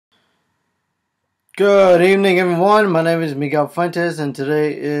Good evening, everyone. My name is Miguel Fuentes, and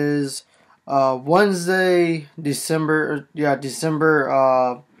today is Wednesday, December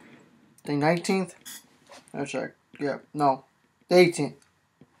the 19th. I'll check. Yeah, no, the 18th.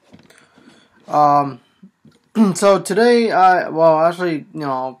 Um, so today, I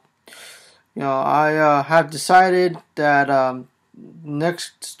have decided that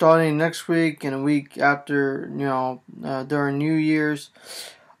starting next week and a week after, during New Year's,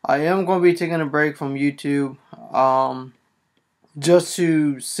 I am going to be taking a break from YouTube. Just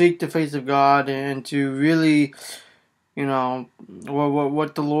to seek the face of God and to really,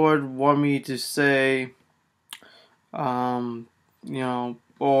 what the Lord want me to say, or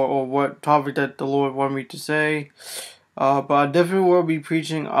what topic that the Lord want me to say. But I definitely will be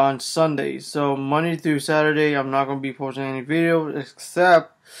preaching on Sundays. So Monday through Saturday, I'm not going to be posting any videos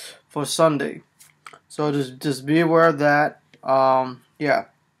except for Sunday. So just be aware of that. Yeah.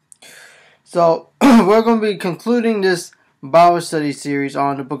 So we're going to be concluding this Bible study series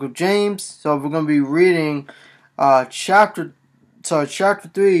on the book of James. So we're going to be reading chapter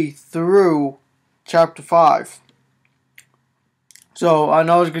 3 through chapter 5. So I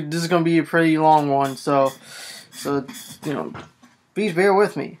know this is going to be a pretty long one. So please bear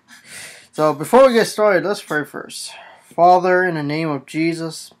with me. So before we get started, let's pray first. Father, in the name of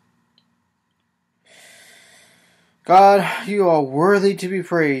Jesus, God, you are worthy to be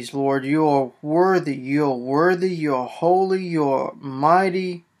praised, Lord. You are worthy. You are worthy. You are holy. You are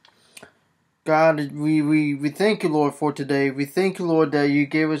mighty. God, we thank you, Lord, for today. We thank you, Lord, that you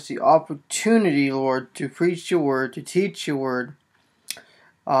gave us the opportunity, Lord, to preach your word, to teach your word,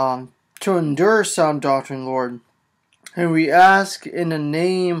 to endure sound doctrine, Lord. And we ask in the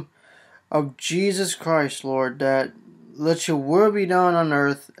name of Jesus Christ, Lord, that let your will be done on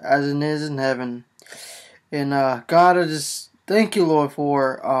earth as it is in heaven. And God, I just thank you, Lord,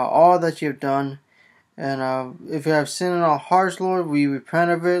 for all that you have done. And if you have sin in our hearts, Lord, we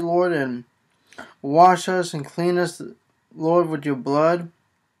repent of it, Lord, and wash us and clean us, Lord, with your blood.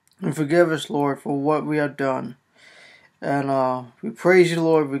 And forgive us, Lord, for what we have done. And we praise you,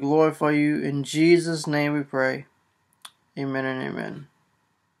 Lord. We glorify you. In Jesus' name we pray. Amen and amen.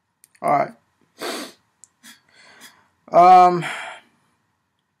 Alright.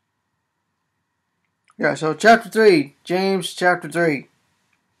 So chapter 3. James chapter 3.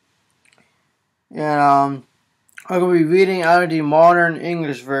 And I'm going to be reading out of the Modern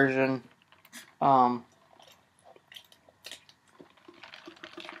English Version. Fine.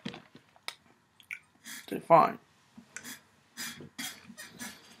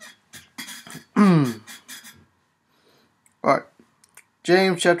 Alright.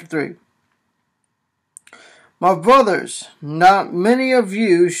 James chapter 3. My brothers, not many of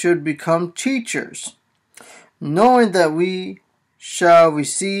you should become teachers, knowing that we shall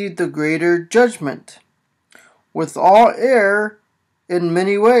receive the greater judgment. With all err in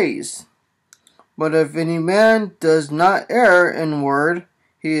many ways. But if any man does not err in word,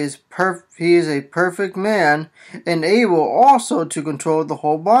 he is a perfect man, and able also to control the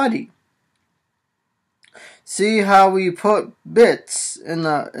whole body. See how we put bits in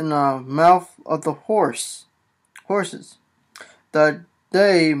the mouth of the horses, that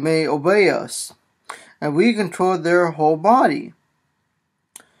they may obey us, and we control their whole body.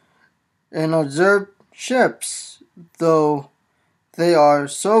 And observe ships, though they are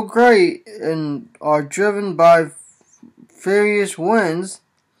so great and are driven by various winds,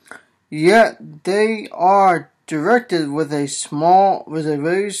 yet they are directed with a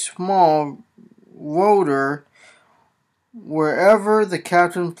very small rudder wherever the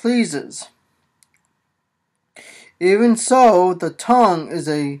captain pleases. Even so, the tongue is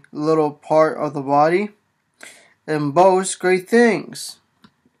a little part of the body, and boasts great things.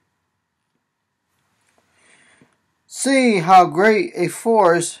 See how great a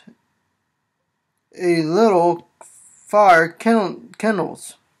force a little fire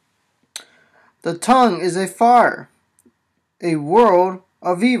kindles. The tongue is a fire, a world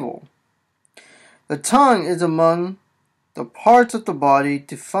of evil. The tongue is among the parts of the body,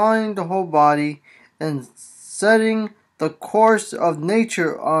 defying the whole body and setting the course of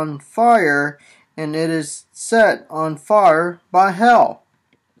nature on fire, and it is set on fire by hell.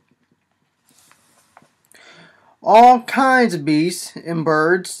 All kinds of beasts and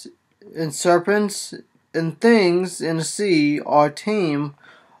birds and serpents and things in the sea are tame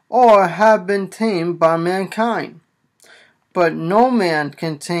or have been tamed by mankind. But no man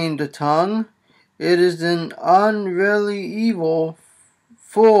can tame the tongue. It is an unruly evil,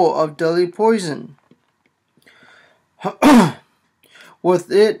 full of deadly poison.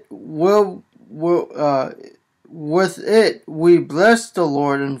 With it we bless the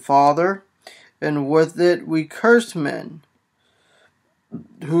Lord and Father, and with it we curse men,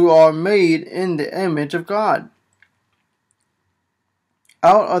 who are made in the image of God.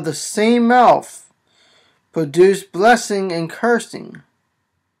 Out of the same mouth produce blessing and cursing.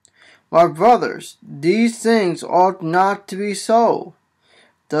 My brothers, these things ought not to be so.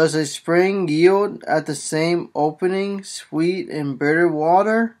 Does a spring yield at the same opening sweet and bitter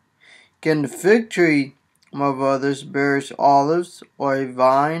water? Can the fig tree, my brothers, bear olives, or a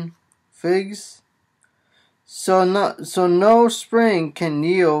vine figs? So no spring can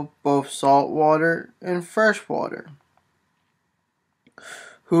yield both salt water and fresh water.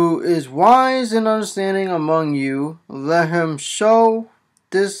 Who is wise and understanding among you, let him show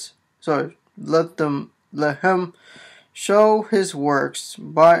his works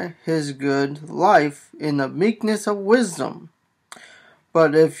by his good life in the meekness of wisdom.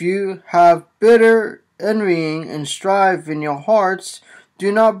 But if you have bitter envying and strife in your hearts,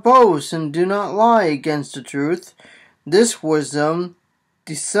 do not boast and do not lie against the truth. This wisdom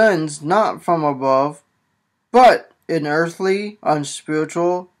descends not from above, but in earthly,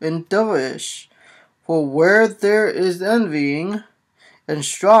 unspiritual, and devilish. For where there is envying and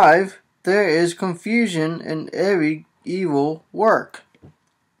strife, there is confusion and every evil work.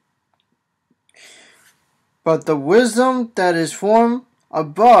 But the wisdom that is from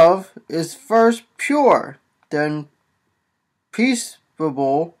above is first pure, then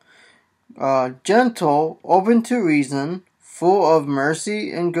peaceable, gentle, open to reason, full of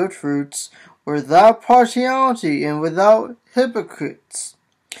mercy and good fruits, without partiality and without hypocrites.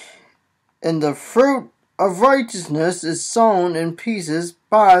 And the fruit of righteousness is sown in pieces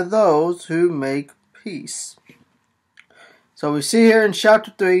by those who make peace. So we see here in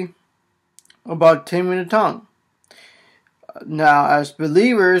chapter 3 about taming the tongue. Now, as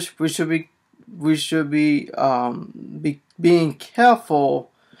believers, we should be being careful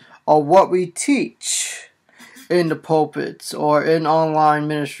of what we teach in the pulpits or in online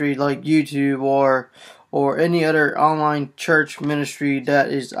ministry like YouTube or any other online church ministry that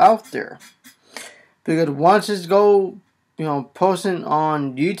is out there. Because once it's posting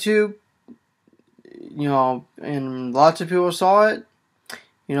on YouTube, and lots of people saw it,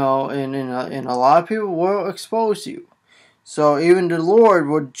 and a lot of people will expose you. So even the Lord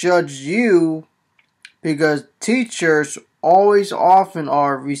will judge you, because teachers always often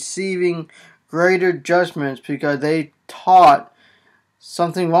are receiving greater judgments because they taught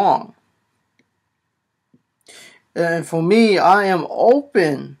something wrong. And for me, I am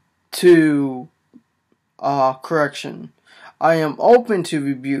open to correction. I am open to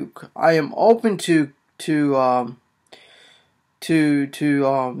rebuke. I am open to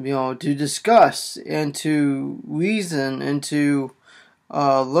discuss and to reason and to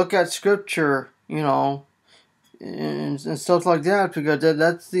look at scripture, and stuff like that, because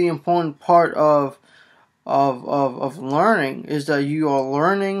that's the important part of learning, is that you are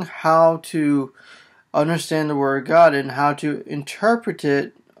learning how to understand the Word of God and how to interpret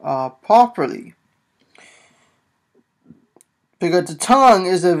it properly. Because the tongue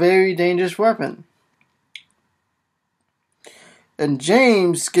is a very dangerous weapon. And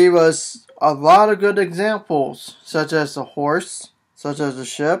James gave us a lot of good examples, such as the horse, such as the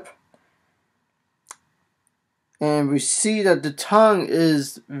ship. And we see that the tongue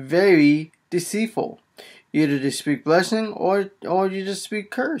is very deceitful. Either they speak blessing or you just speak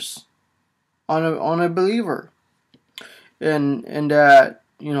curse on a believer. And that,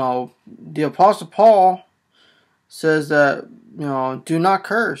 the Apostle Paul says that, do not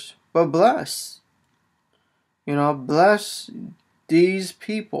curse, but bless. Bless these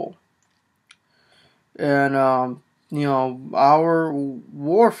people. And, our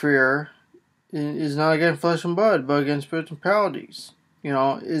warfare is not against flesh and blood, but against principalities.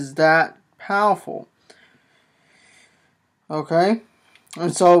 Is that powerful? Okay?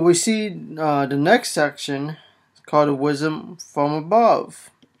 And so we see the next section called the wisdom from above.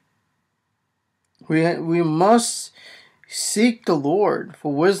 We must seek the Lord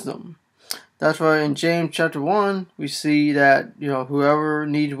for wisdom. That's why in James chapter 1 we see that whoever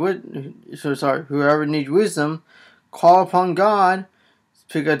needs wisdom, call upon God,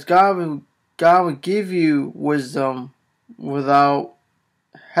 because God will give you wisdom without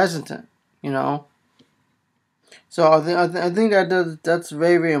hesitant. So I think that's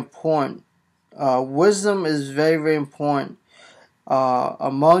very, very important. Wisdom is very, very important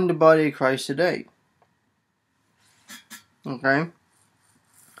among the body of Christ today. Okay.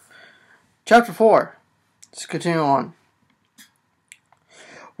 Chapter 4. Let's continue on.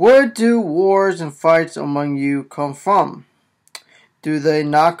 Where do wars and fights among you come from? Do they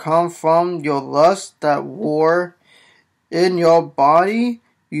not come from your lust that war in your body?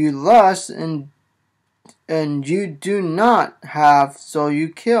 You lust and you do not have, so you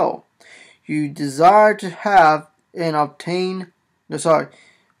kill. You desire to have and obtain.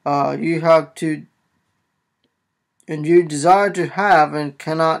 You have to, and you desire to have and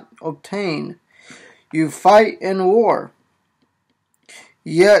cannot obtain. You fight in war.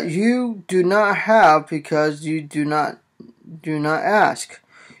 Yet you do not have because you do not ask.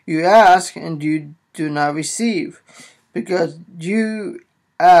 You ask and you do not receive, because you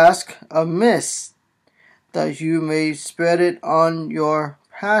ask amiss, that you may spread it on your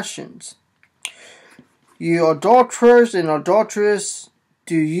passions. You adulterers and adulteresses,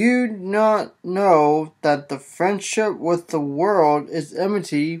 do you not know that the friendship with the world is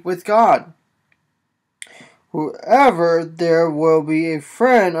enmity with God? Whoever there will be a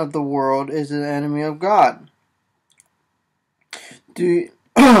friend of the world is an enemy of God. Do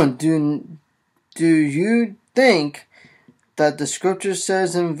you think that the scripture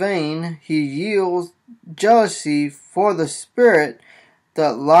says in vain, he yields jealousy for the Spirit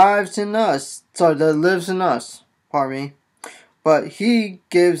that lives in us? Pardon me. But he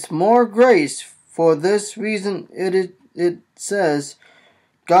gives more grace. For this reason it says,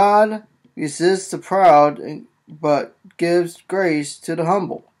 God resists the proud, but gives grace to the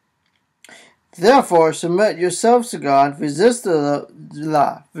humble. Therefore, submit yourselves to God, resist the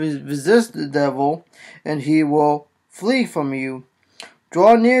devil, and he will flee from you.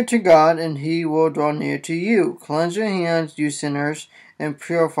 Draw near to God, and he will draw near to you. Cleanse your hands, you sinners, and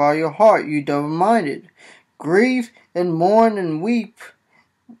purify your heart, you double-minded. Grieve and mourn and weep.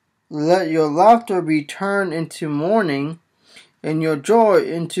 Let your laughter be turned into mourning, and your joy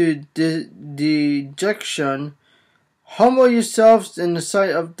into dejection. Humble yourselves in the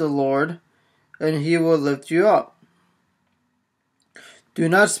sight of the Lord, and he will lift you up. Do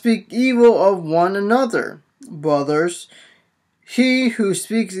not speak evil of one another, brothers. He who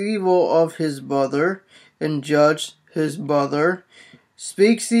speaks evil of his brother and judge his brother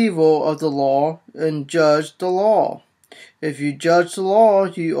speaks evil of the law and judge the law. If you judge the law,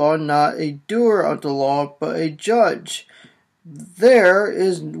 you are not a doer of the law, but a judge. There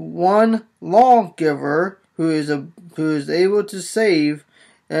is one lawgiver who is able to save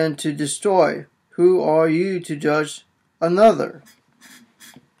and to destroy. Who are you to judge another?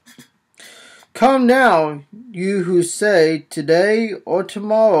 Come now, you who say, today or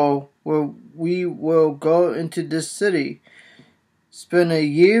tomorrow we will go into this city, spend a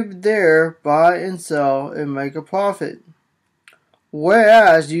year there, buy and sell, and make a profit.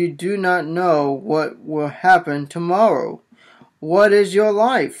 Whereas you do not know what will happen tomorrow. What is your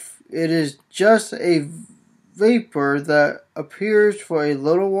life? It is just a vapor that appears for a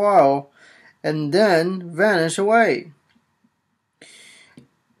little while and then vanish away.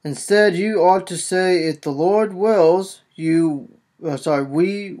 Instead, you ought to say, if the Lord wills,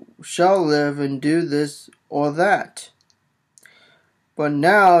 we shall live and do this or that. But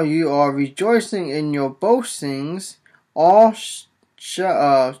now you are rejoicing in your boastings. All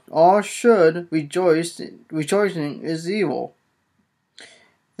should rejoice. Rejoicing is evil.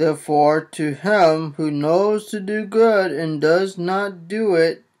 Therefore, to him who knows to do good and does not do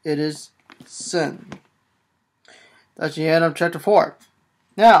it, it is sin. That's the end of chapter 4.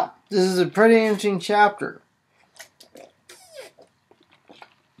 Now, this is a pretty interesting chapter.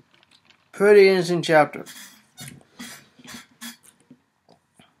 Pretty interesting chapter.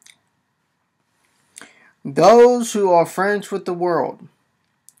 Those who are friends with the world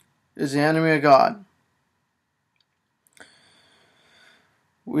is the enemy of God.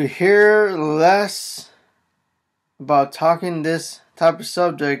 We hear less about talking this type of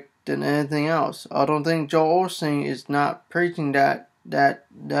subject than anything else. I don't think Joel Osteen is not preaching that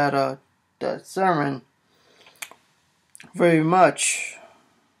sermon very much.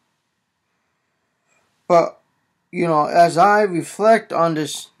 But as I reflect on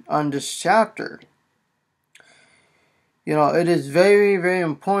this chapter, it is very, very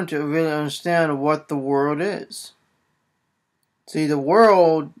important to really understand what the world is. See, the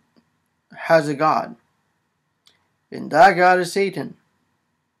world has a God, and that God is Satan.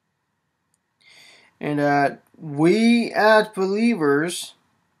 And that we as believers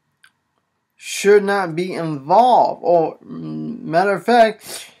should not be involved, or matter of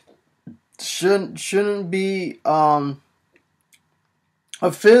fact, shouldn't be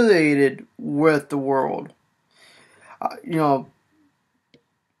affiliated with the world.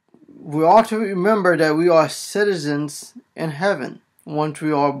 We ought to remember that we are citizens in heaven once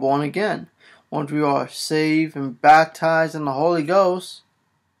we are born again. Once we are saved and baptized in the Holy Ghost,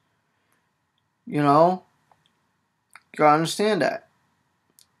 you gotta understand that.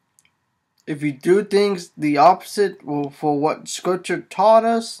 If you do things the opposite for what Scripture taught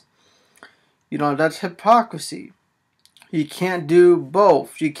us, That's hypocrisy. You can't do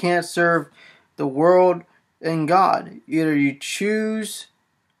both. You can't serve the world and God. Either you choose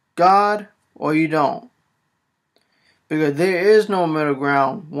God or you don't. Because there is no middle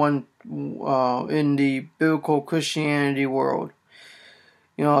ground in the biblical Christianity world.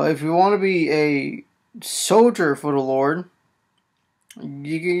 If you want to be a soldier for the Lord,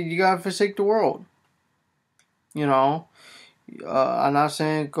 you gotta forsake the world. I'm not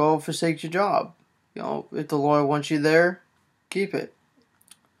saying go forsake your job. If the Lord wants you there, keep it.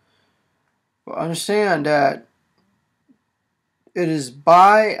 But understand that it is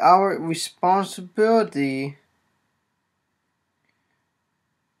by our responsibility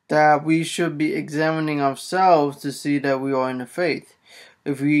that we should be examining ourselves to see that we are in the faith.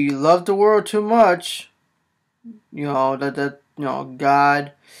 If we love the world too much,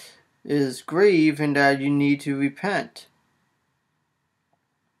 God is grieved and that you need to repent.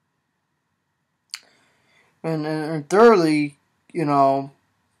 And thirdly, the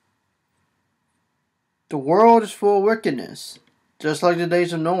world is full of wickedness, just like the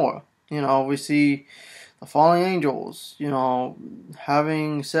days of Noah. We see the fallen angels,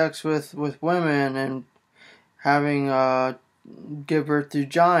 having sex with women and having give birth to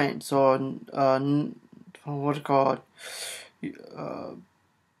giants, or what's it called? The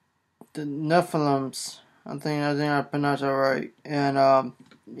Nephilims. I think I pronounced that right. And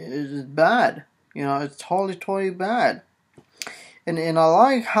it's bad. It's totally bad. And I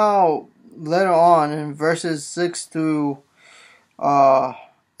like how later on in verses 6 through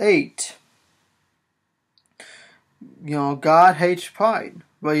 8, God hates pride,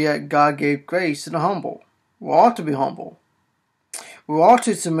 but yet God gave grace to the humble. We ought to be humble. We ought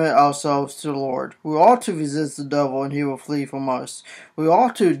to submit ourselves to the Lord. We ought to resist the devil and he will flee from us. We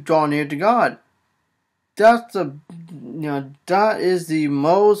ought to draw near to God. That is the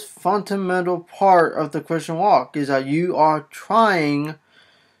most fundamental part of the Christian walk, is that you are trying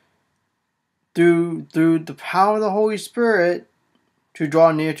through the power of the Holy Spirit to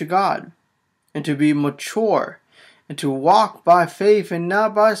draw near to God and to be mature and to walk by faith and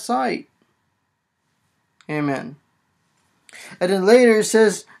not by sight. Amen. And then later it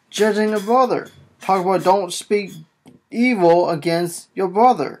says, judging a brother. Talk about don't speak evil against your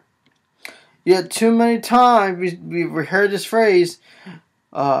brother. Yet too many times we heard this phrase,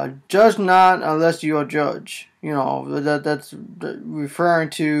 judge not unless you are judged. That's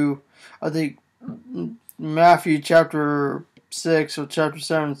referring to, I think, Matthew chapter 6 or chapter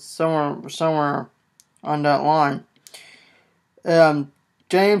 7, somewhere on that line.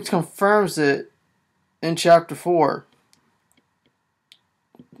 James confirms it in chapter 4.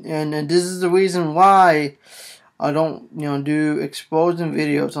 And this is the reason why I don't do exposing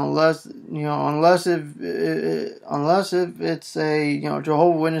videos unless if it's a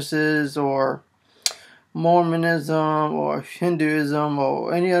Jehovah's Witnesses or Mormonism or Hinduism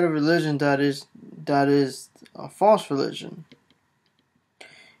or any other religion that is a false religion.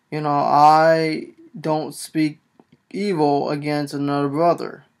 I don't speak evil against another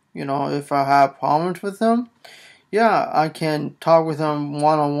brother. If I have problems with him, yeah, I can talk with him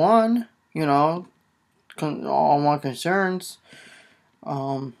one-on-one, all my concerns,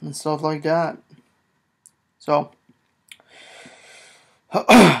 and stuff like that. So,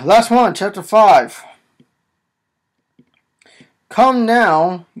 last one, chapter 5. Come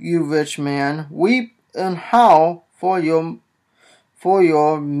now, you rich man, weep and howl for your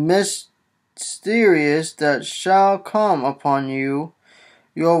mysterious that shall come upon you.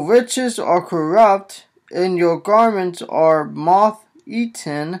 Your riches are corrupt, and your garments are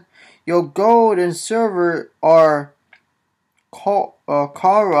moth-eaten. Your gold and silver are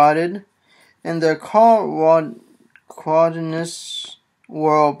corroded, and their corrodedness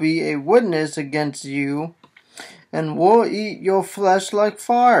will be a witness against you, and will eat your flesh like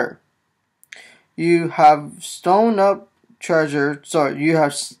fire. You have stored up treasure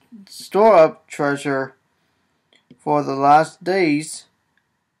for the last days.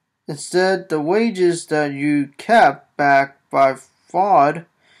 Instead, the wages that you kept back by fraud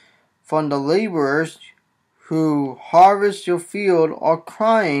from the laborers who harvest your field are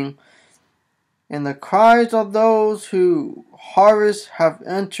crying, and the cries of those who harvest have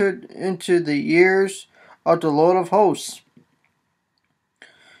entered into the ears of the Lord of hosts.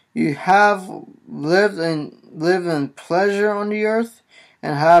 You have lived in pleasure on the earth,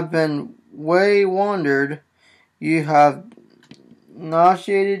 and have been wandered. You have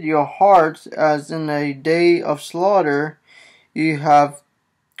nauseated your hearts as in a day of slaughter. You have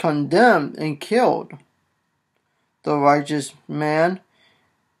condemned and killed the righteous man,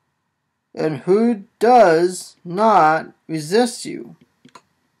 and who does not resist you.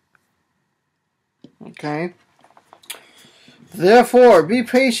 Okay. Therefore, be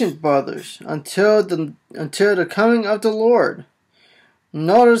patient, brothers, until the coming of the Lord.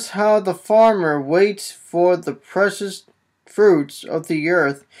 Notice how the farmer waits for the precious fruits of the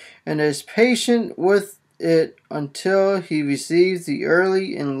earth and is patient with it until he receives the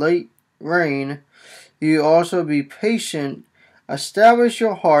early and late rain. You also be patient. Establish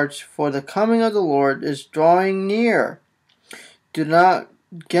your hearts, for the coming of the Lord is drawing near. Do not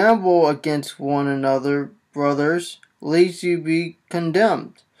gamble against one another, brothers, lest you be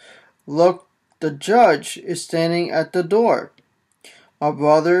condemned. Look, the judge is standing at the door. My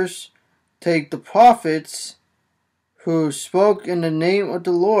brothers, take the prophets who spoke in the name of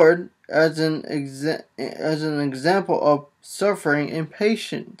the Lord as an example of suffering and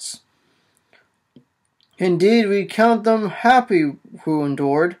patience. Indeed, we count them happy who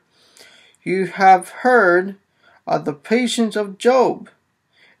endured. You have heard of the patience of Job,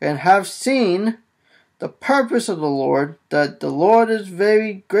 and have seen the purpose of the Lord, that the Lord is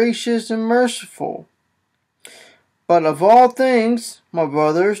very gracious and merciful. But of all things, my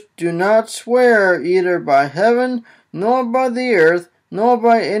brothers, do not swear either by heaven, nor by the earth, nor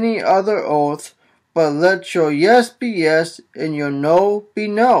by any other oath, but let your yes be yes, and your no be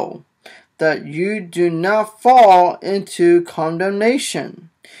no, that you do not fall into condemnation.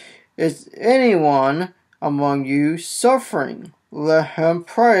 Is anyone among you suffering? Let him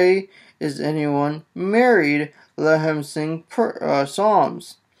pray. Is anyone married? Let him sing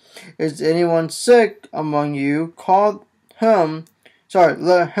psalms. Is anyone sick among you?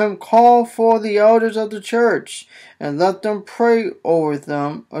 Let him call for the elders of the church, and let them pray over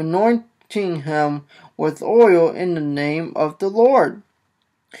them, anointing him with oil in the name of the Lord.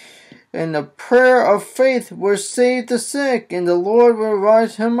 And the prayer of faith will save the sick, and the Lord will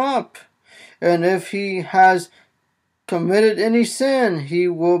raise him up. And if he has committed any sin, he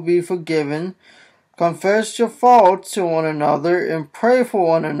will be forgiven. Confess your faults to one another, and pray for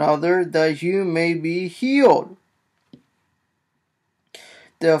one another, that you may be healed.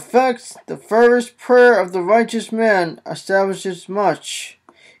 The fervent prayer of the righteous man establishes much.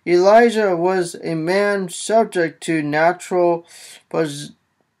 Elijah was a man subject to natural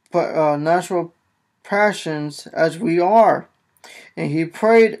passions as we are, and he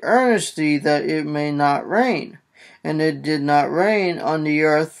prayed earnestly that it may not rain. And it did not rain on the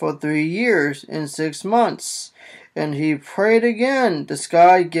earth for 3 years and 6 months. And he prayed again, the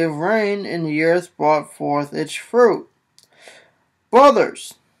sky give rain, and the earth brought forth its fruit.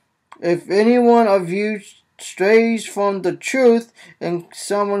 Brothers, if any one of you strays from the truth, and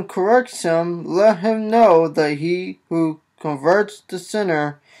someone corrects him, let him know that he who converts the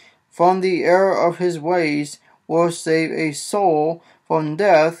sinner from the error of his ways will save a soul from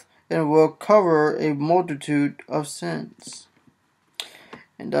death, and will cover a multitude of sins.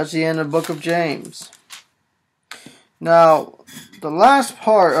 And that's the end of the book of James. Now, the last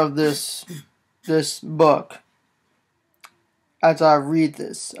part of this book, as I read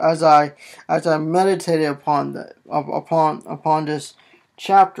this, as I meditated upon this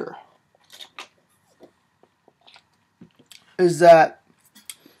chapter, is that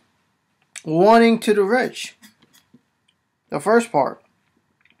wanting to the rich. The first part.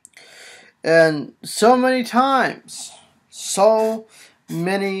 And so many times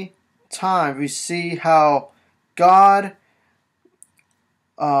we see how God,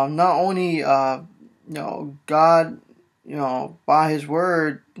 not only, God, by His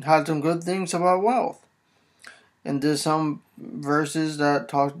Word, had some good things about wealth. And there's some verses that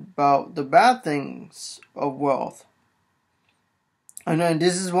talk about the bad things of wealth. And then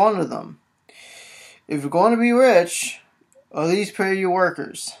this is one of them. If you're going to be rich, at least pay your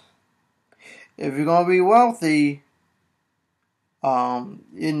workers. If you're going to be wealthy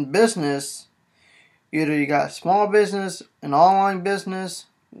in business, either you got small business, an online business,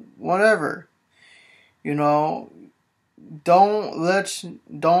 whatever, don't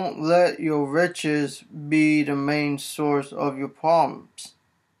let your riches be the main source of your problems.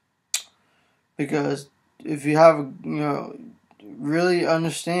 Because if you have, really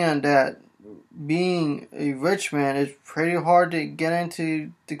understand that being a rich man is pretty hard to get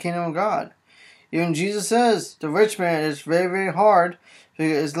into the kingdom of God. Even Jesus says the rich man is very, very hard,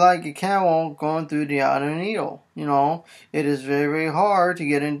 because it's like a camel going through the eye of a needle. It is very, very hard to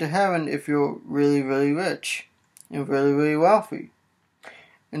get into heaven if you're really, really rich and really, really wealthy.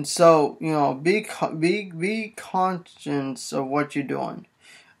 And so, be conscious of what you're doing.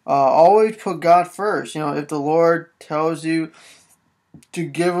 Always put God first. If the Lord tells you to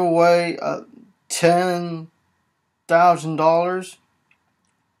give away $10,000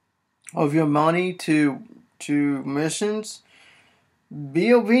 of your money to missions,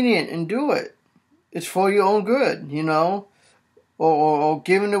 be obedient and do it. it's for your own good, you know, or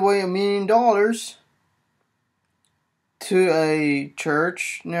giving away $1 million to a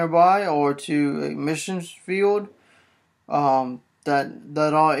church nearby or to a missions field that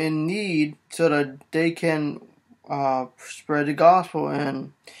are in need, so that they can spread the gospel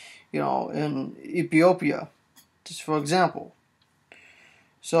in, in Ethiopia, just for example.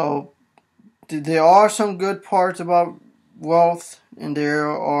 So there are some good parts about wealth, and there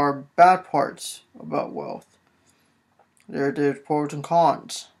are bad parts about wealth. There's pros and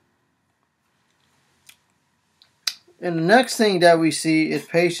cons. And the next thing that we see is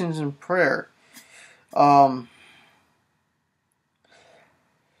patience and prayer. I've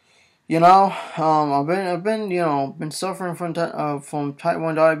been suffering from type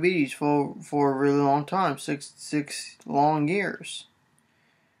 1 diabetes for a really long time, six long years.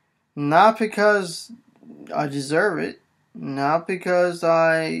 Not because I deserve it, not because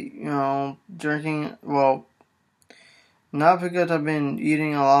not because I've been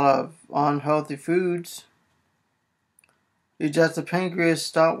eating a lot of unhealthy foods. It's just the pancreas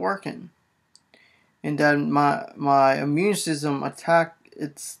stopped working, and that my immune system attacked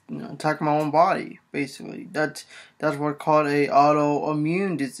my own body. Basically, that's what's called a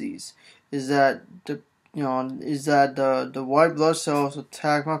autoimmune disease. Is that the white blood cells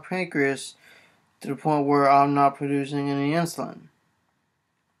attack my pancreas to the point where I'm not producing any insulin,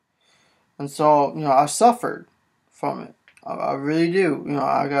 and so I suffered from it. I really do.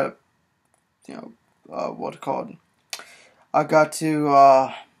 I got what's called. I got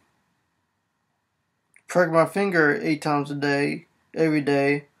to prick my finger 8 times a day, every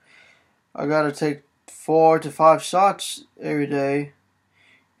day. I got to take 4 to 5 shots every day.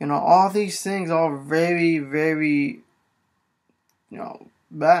 All these things are very, very,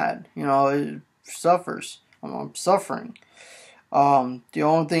 bad. It suffers. I'm suffering. The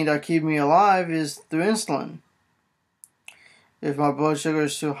only thing that keeps me alive is through insulin. If my blood sugar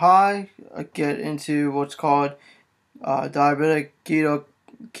is too high, I get into what's called diabetic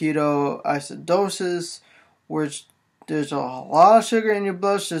ketoacidosis, which there's a lot of sugar in your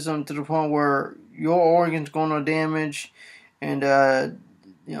blood system to the point where your organs going to damage, and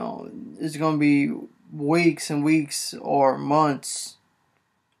it's going to be weeks and weeks or months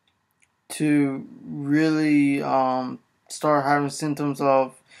to really start having symptoms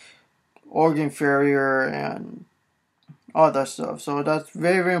of organ failure and all that stuff. So that's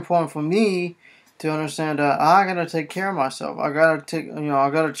very, very important for me to understand that I gotta take care of myself. I gotta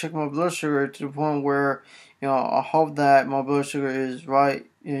check my blood sugar to the point where, I hope that my blood sugar is right,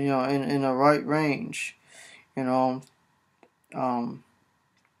 in the right range. I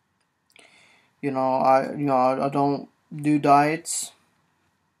don't do diets,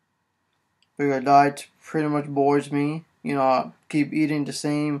 because diets pretty much bores me. I keep eating the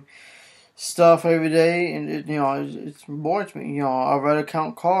same stuff every day, and it bores me. I'd rather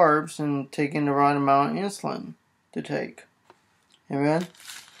count carbs and taking the right amount of insulin to take. Amen.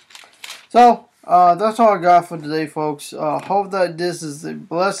 So that's all I got for today, folks. Hope that this is a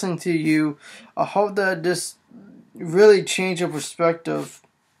blessing to you. I hope that this really changed your perspective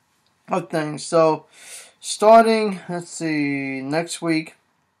of things. So starting, next week.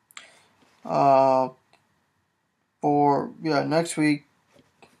 Next week.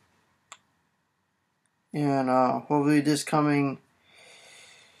 And hopefully this coming.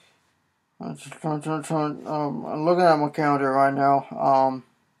 I'm looking at my calendar right now.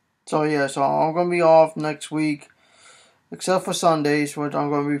 So I'm gonna be off next week, except for Sundays, which I'm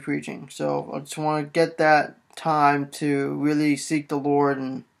gonna be preaching. So I just want to get that time to really seek the Lord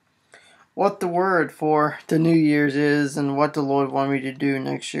and what the word for the New Year's is, and what the Lord wants me to do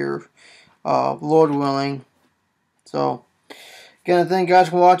next year, Lord willing. So. Again, thank you guys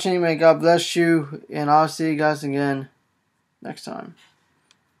for watching. May God bless you, and I'll see you guys again next time.